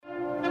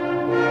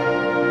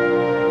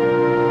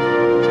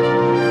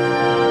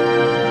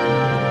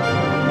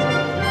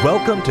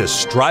Welcome to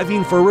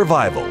Striving for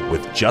Revival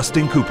with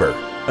Justin Cooper,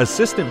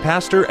 Assistant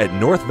Pastor at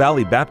North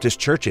Valley Baptist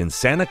Church in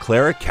Santa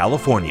Clara,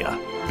 California.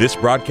 This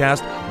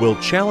broadcast will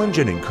challenge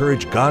and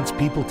encourage God's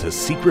people to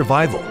seek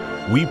revival.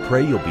 We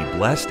pray you'll be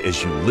blessed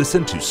as you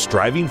listen to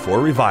Striving for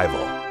Revival.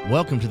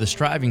 Welcome to the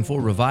Striving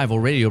for Revival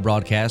radio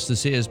broadcast.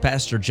 This is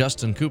Pastor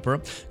Justin Cooper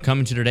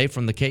coming to you today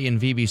from the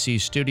KNVBC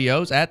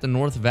studios at the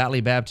North Valley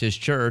Baptist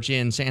Church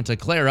in Santa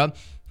Clara,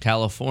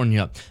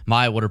 California.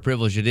 What a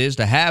privilege it is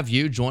to have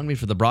you join me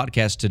for the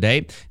broadcast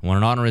today. What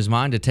an honor is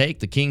mine to take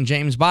the King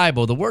James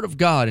Bible, the Word of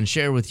God, and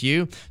share with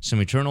you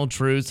some eternal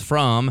truth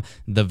from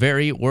the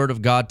very Word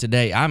of God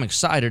today. I'm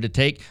excited to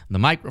take the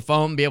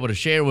microphone, be able to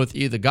share with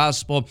you the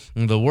gospel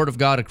and the Word of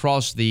God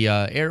across the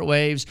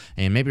airwaves,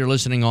 and maybe you're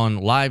listening on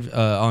live,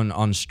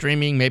 on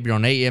streaming, maybe you're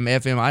on AM,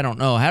 FM, I don't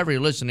know. However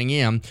you're listening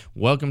in,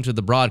 welcome to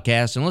the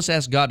broadcast, and let's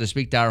ask God to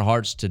speak to our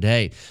hearts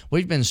today.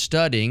 We've been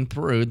studying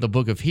through the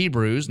book of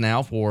Hebrews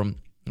now for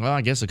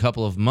I guess a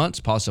couple of months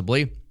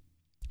possibly.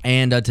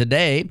 And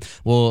today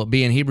we'll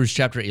be in Hebrews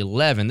chapter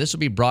 11. This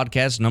will be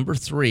broadcast number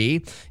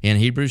 3 in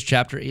Hebrews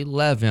chapter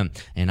 11.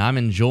 And I'm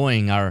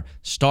enjoying our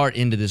start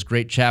into this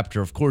great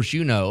chapter. Of course,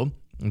 you know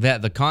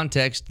that the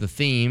context, the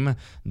theme,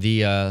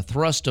 the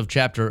thrust of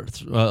chapter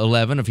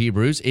 11 of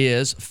Hebrews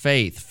is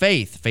faith.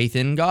 Faith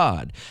in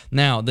God.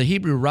 Now, the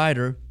Hebrew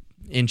writer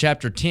in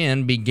chapter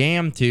 10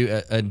 began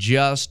to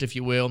adjust, if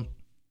you will,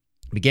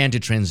 began to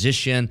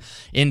transition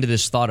into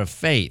this thought of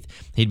faith.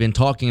 He'd been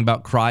talking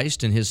about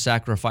Christ and his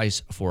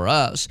sacrifice for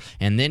us,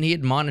 and then he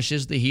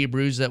admonishes the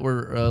Hebrews that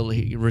were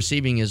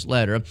receiving his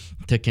letter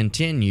to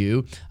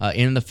continue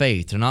in the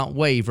faith, to not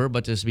waver,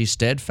 but to be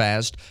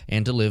steadfast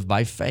and to live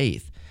by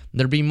faith.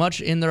 There'd be much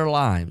in their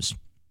lives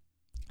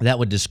that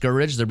would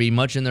discourage. There'd be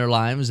much in their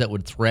lives that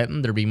would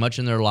threaten. There'd be much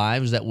in their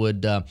lives that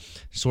would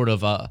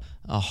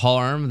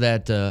harm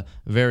that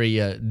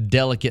very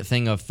delicate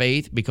thing of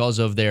faith because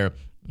of their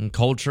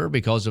culture,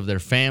 because of their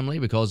family,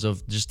 because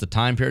of just the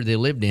time period they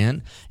lived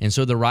in. And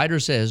so the writer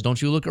says,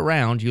 don't you look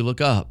around, you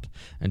look up.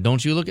 And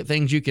don't you look at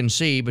things you can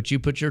see, but you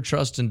put your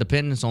trust and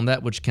dependence on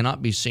that which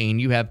cannot be seen.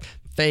 You have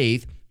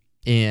faith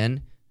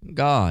in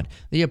God.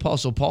 The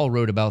Apostle Paul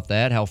wrote about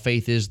that, how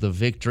faith is the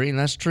victory, and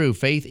that's true.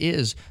 Faith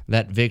is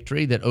that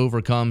victory that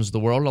overcomes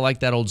the world. I like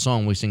that old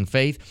song we sing,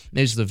 faith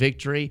is the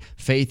victory,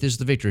 faith is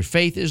the victory.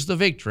 Faith is the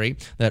victory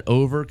that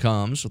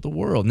overcomes the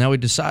world. Now we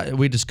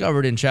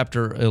discovered in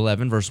chapter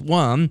 11, verse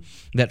 1,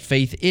 that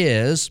faith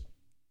is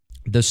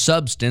the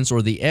substance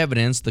or the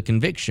evidence, the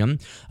conviction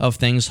of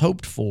things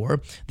hoped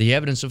for, the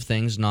evidence of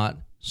things not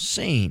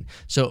seen.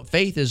 So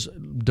faith is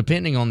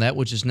depending on that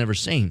which is never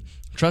seen,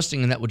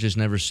 trusting in that which is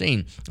never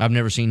seen. I've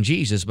never seen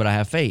Jesus, but I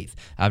have faith.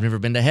 I've never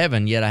been to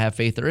heaven, yet I have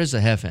faith there is a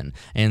heaven,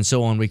 and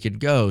so on we could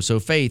go. So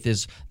faith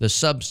is the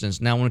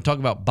substance. Now, when we talk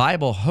about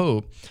Bible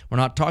hope, we're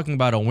not talking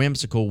about a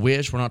whimsical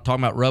wish. We're not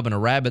talking about rubbing a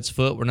rabbit's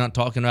foot. We're not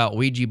talking about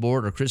Ouija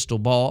board or crystal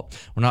ball.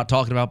 We're not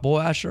talking about, boy,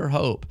 I sure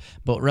hope.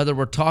 But rather,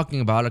 we're talking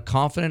about a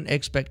confident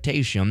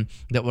expectation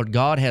that what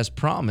God has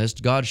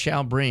promised, God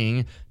shall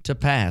bring to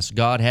pass.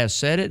 God has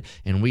said it,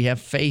 and we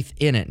have faith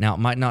in it. Now, it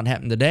might not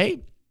happen today.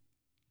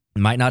 It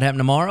might not happen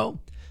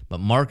tomorrow, but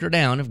mark her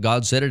down. If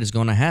God said it, it's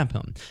going to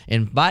happen.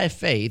 And by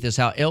faith is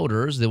how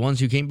elders, the ones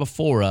who came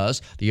before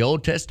us, the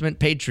Old Testament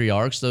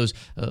patriarchs, those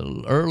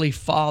early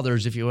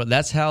fathers, if you will,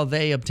 that's how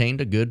they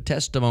obtained a good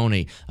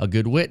testimony, a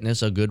good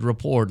witness, a good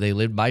report. They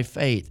lived by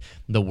faith.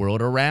 The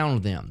world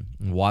around them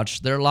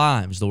watched their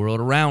lives. The world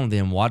around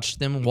them watched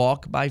them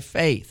walk by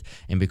faith.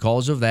 And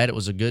because of that, it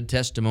was a good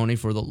testimony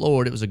for the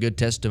Lord. It was a good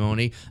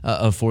testimony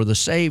for the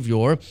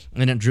Savior,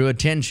 and it drew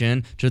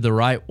attention to the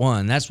right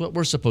one. That's what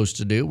we're supposed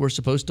to do. We're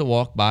supposed to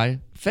walk by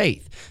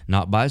faith,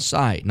 not by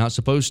sight. Not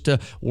supposed to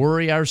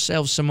worry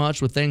ourselves so much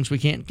with things we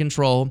can't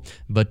control,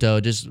 but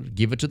just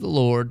give it to the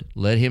Lord,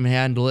 let Him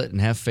handle it,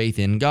 and have faith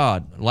in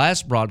God.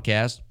 Last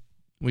broadcast,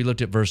 we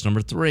looked at verse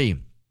number 3.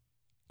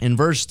 In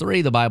verse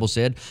 3, the Bible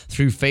said,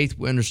 through faith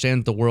we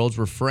understand that the worlds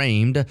were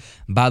framed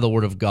by the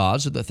word of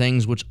God, so that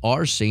things which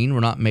are seen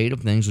were not made of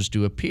things which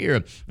do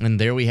appear. And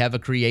there we have a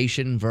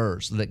creation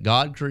verse, that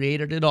God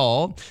created it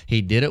all.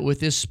 He did it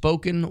with His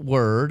spoken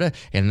word,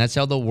 and that's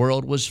how the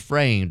world was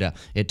framed.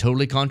 It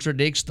totally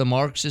contradicts the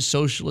Marxist,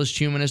 socialist,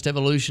 humanist,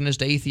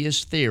 evolutionist,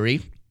 atheist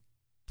theory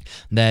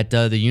that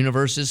the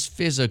universe is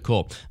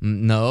physical.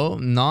 No,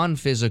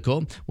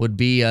 non-physical would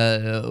be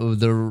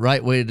the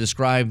right way to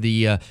describe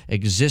the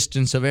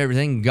existence of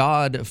everything.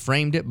 God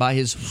framed it by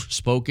His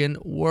spoken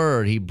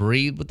word. He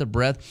breathed with the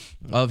breath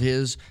of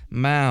His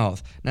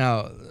mouth.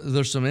 Now,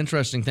 there's some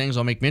interesting things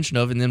I'll make mention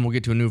of, and then we'll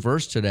get to a new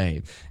verse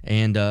today.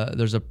 And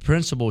there's a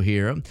principle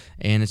here,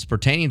 and it's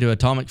pertaining to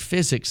atomic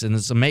physics, and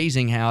it's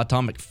amazing how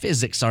atomic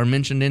physics are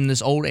mentioned in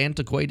this old,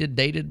 antiquated,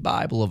 dated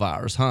Bible of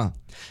ours, huh?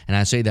 And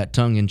I say that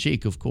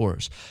tongue-in-cheek, of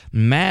course.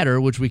 Matter,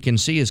 which we can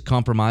see, is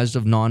comprised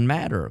of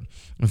non-matter.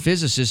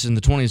 Physicists in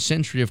the 20th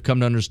century have come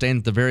to understand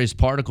that the various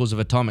particles of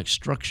atomic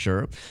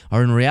structure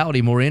are in reality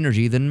more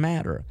energy than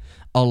matter.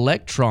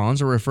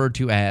 Electrons are referred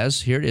to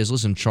as, here it is,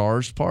 listen,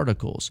 charged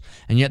particles.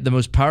 And yet the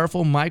most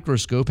powerful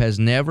microscope has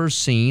never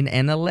seen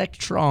an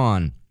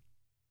electron.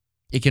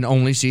 It can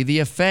only see the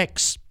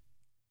effects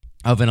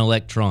of an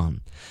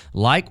electron.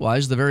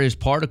 Likewise, the various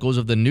particles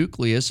of the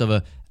nucleus of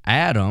an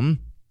atom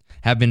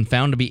have been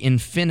found to be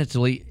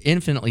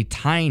infinitely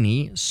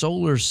tiny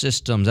solar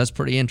systems. That's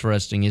pretty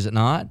interesting, is it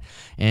not?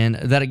 And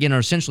that, again, are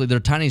essentially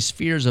they're tiny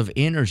spheres of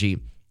energy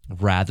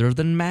rather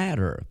than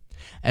matter.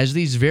 As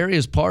these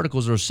various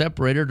particles are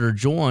separated or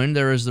joined,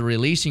 there is the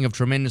releasing of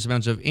tremendous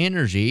amounts of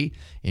energy,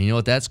 and you know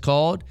what that's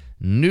called?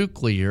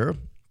 Nuclear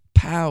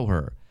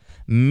power.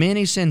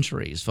 Many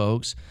centuries,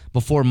 folks,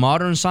 before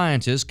modern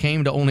scientists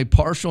came to only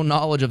partial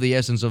knowledge of the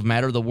essence of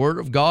matter, the Word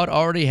of God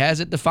already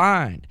has it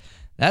defined.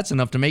 That's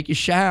enough to make you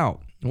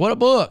shout. What a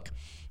book!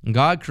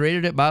 God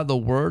created it by the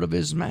word of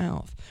his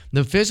mouth.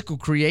 The physical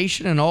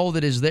creation and all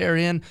that is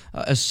therein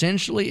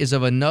essentially is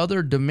of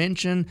another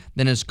dimension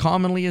than is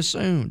commonly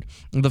assumed.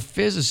 The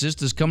physicist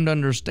has come to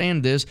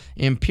understand this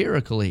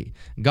empirically.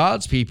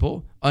 God's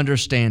people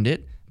understand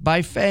it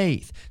by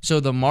faith. So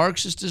the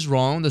Marxist is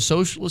wrong, the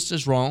socialist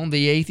is wrong,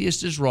 the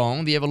atheist is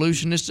wrong, the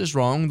evolutionist is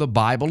wrong, the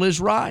Bible is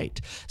right.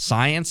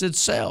 Science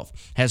itself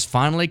has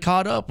finally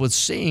caught up with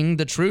seeing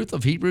the truth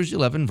of Hebrews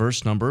 11,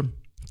 verse number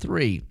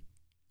 3.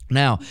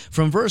 Now,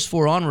 from verse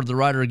 4 onward, the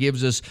writer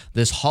gives us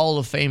this Hall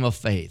of Fame of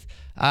faith.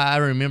 I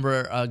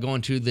remember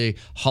going to the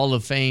Hall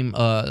of Fame,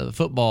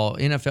 football,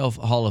 NFL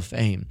Hall of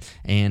Fame,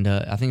 and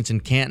I think it's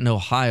in Canton,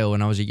 Ohio,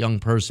 when I was a young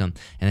person,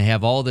 and they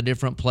have all the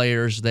different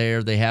players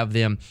there. They have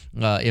them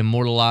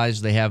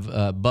immortalized. They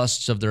have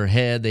busts of their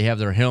head. They have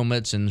their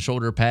helmets and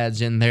shoulder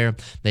pads in there.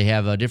 They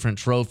have different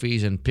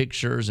trophies and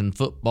pictures and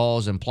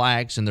footballs and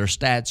plaques, and their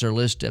stats are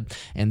listed,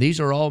 and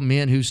these are all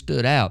men who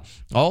stood out.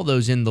 All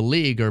those in the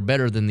league are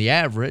better than the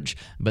average,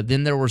 but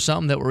then there were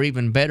some that were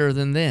even better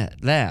than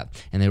that,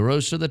 and they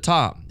rose to the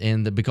top.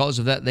 And because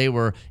of that, they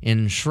were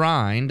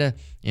enshrined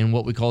in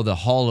what we call the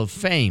Hall of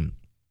Fame.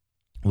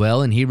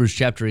 Well, in Hebrews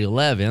chapter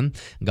 11,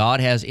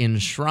 God has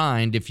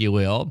enshrined, if you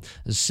will,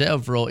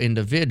 several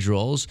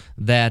individuals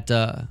that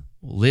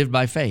lived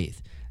by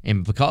faith.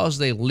 And because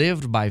they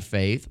lived by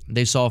faith,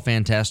 they saw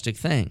fantastic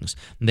things.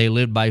 They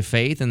lived by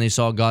faith and they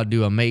saw God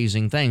do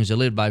amazing things. They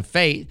lived by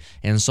faith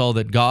and saw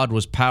that God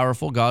was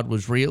powerful, God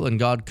was real, and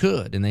God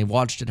could. And they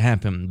watched it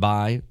happen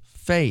by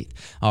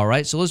faith. All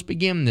right, so let's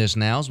begin this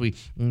now as we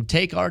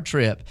take our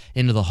trip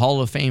into the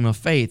Hall of Fame of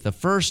faith. The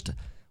first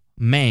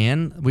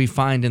man we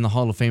find in the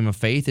Hall of Fame of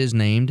faith is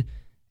named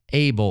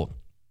Abel.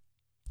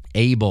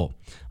 Abel.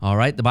 All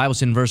right, the Bible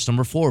says in verse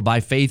number 4, by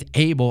faith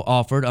Abel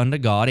offered unto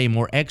God a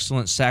more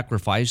excellent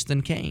sacrifice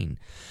than Cain,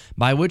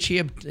 by which he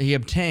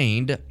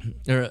obtained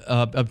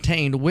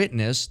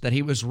witness that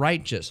he was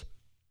righteous.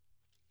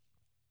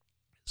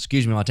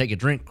 Excuse me, I'll take a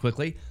drink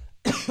quickly.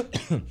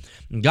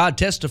 God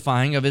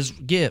testifying of his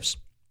gifts,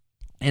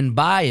 and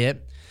by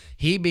it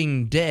he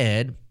being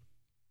dead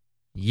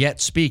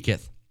yet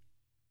speaketh.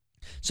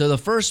 So the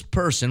first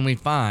person we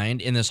find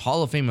in this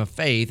Hall of Fame of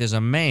faith is a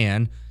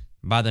man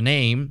by the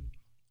name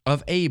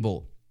of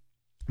Abel.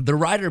 The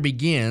writer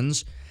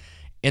begins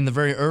in the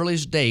very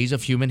earliest days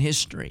of human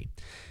history.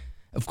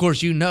 Of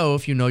course, you know,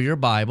 if you know your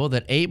Bible,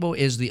 that Abel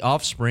is the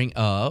offspring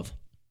of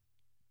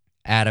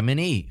Adam and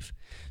Eve.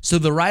 So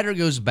the writer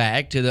goes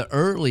back to the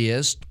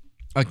earliest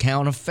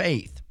account of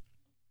faith.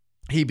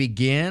 He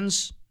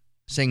begins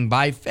saying,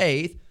 by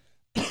faith,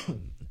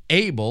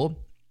 Abel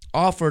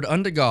offered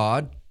unto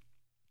God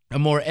a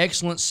more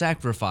excellent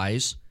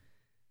sacrifice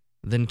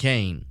than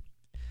Cain.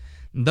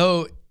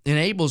 Though in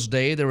Abel's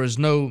day there was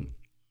no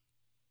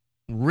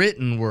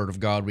written word of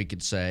God, we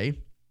could say,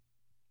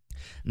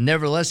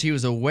 nevertheless he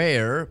was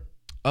aware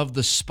of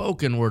the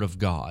spoken word of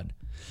God.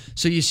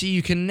 So you see,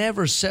 you can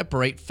never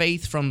separate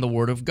faith from the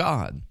word of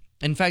God.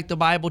 In fact, the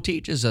Bible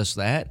teaches us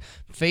that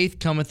faith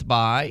cometh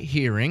by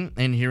hearing,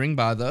 and hearing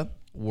by the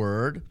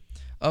word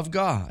of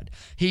God.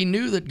 He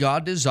knew that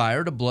God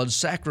desired a blood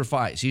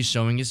sacrifice. He's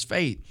showing his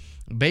faith.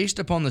 Based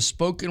upon the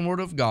spoken word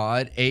of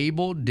God,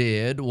 Abel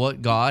did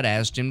what God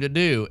asked him to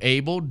do.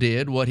 Abel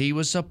did what he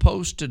was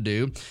supposed to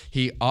do.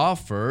 He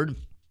offered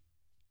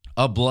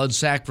a blood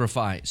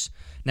sacrifice.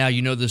 Now,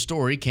 you know the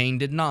story. Cain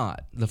did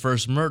not. The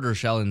first murder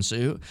shall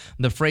ensue.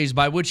 The phrase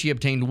by which he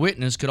obtained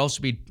witness could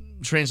also be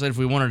translated, if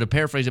we wanted to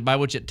paraphrase it, by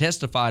which it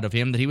testified of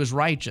him that he was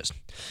righteous.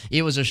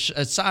 It was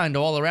a sign to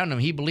all around him.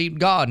 He believed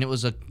God, and it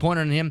was a point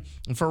on him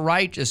for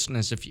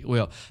righteousness, if you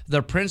will.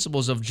 The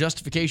principles of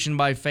justification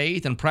by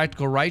faith and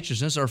practical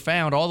righteousness are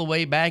found all the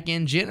way back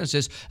in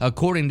Genesis,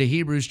 according to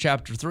Hebrews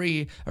chapter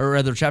 3, or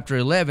rather chapter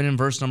 11 and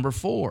verse number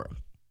 4.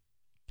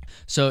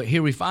 So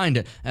here we find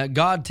it.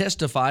 God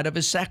testified of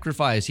his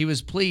sacrifice. He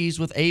was pleased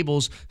with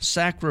Abel's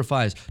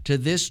sacrifice. To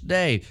this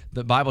day,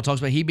 the Bible talks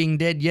about he being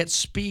dead yet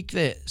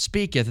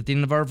speaketh at the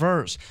end of our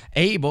verse.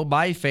 Abel,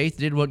 by faith,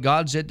 did what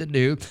God said to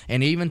do.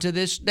 And even to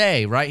this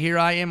day, right here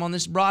I am on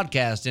this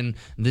broadcast in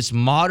this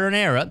modern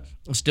era,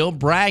 still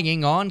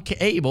bragging on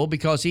Abel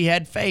because he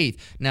had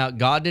faith. Now,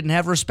 God didn't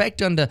have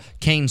respect unto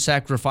Cain's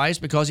sacrifice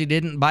because he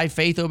didn't by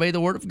faith obey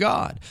the word of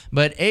God.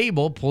 But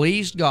Abel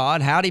pleased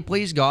God. How did he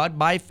please God?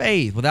 By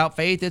faith. Without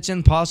faith, it's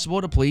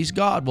impossible to please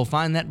God. We'll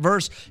find that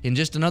verse in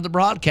just another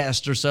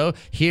broadcast or so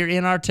here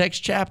in our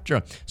text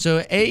chapter.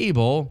 So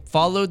Abel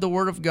followed the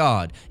word of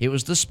God. It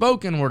was the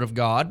spoken word of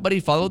God, but he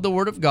followed the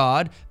word of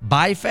God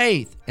by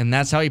faith, and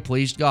that's how he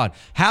pleased God.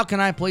 How can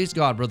I please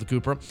God, Brother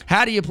Cooper?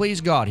 How do you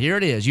please God? Here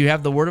it is. You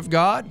have the word of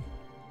God.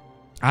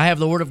 I have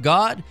the word of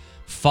God.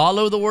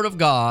 Follow the word of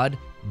God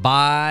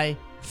by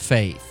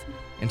faith.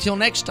 Until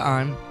next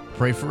time,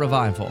 pray for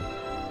revival.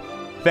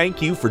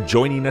 Thank you for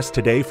joining us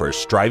today for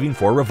Striving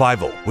for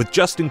Revival with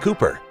Justin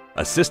Cooper,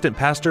 Assistant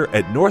Pastor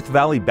at North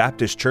Valley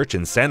Baptist Church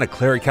in Santa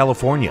Clara,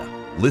 California.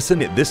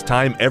 Listen at this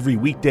time every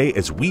weekday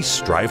as we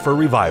strive for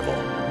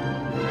revival.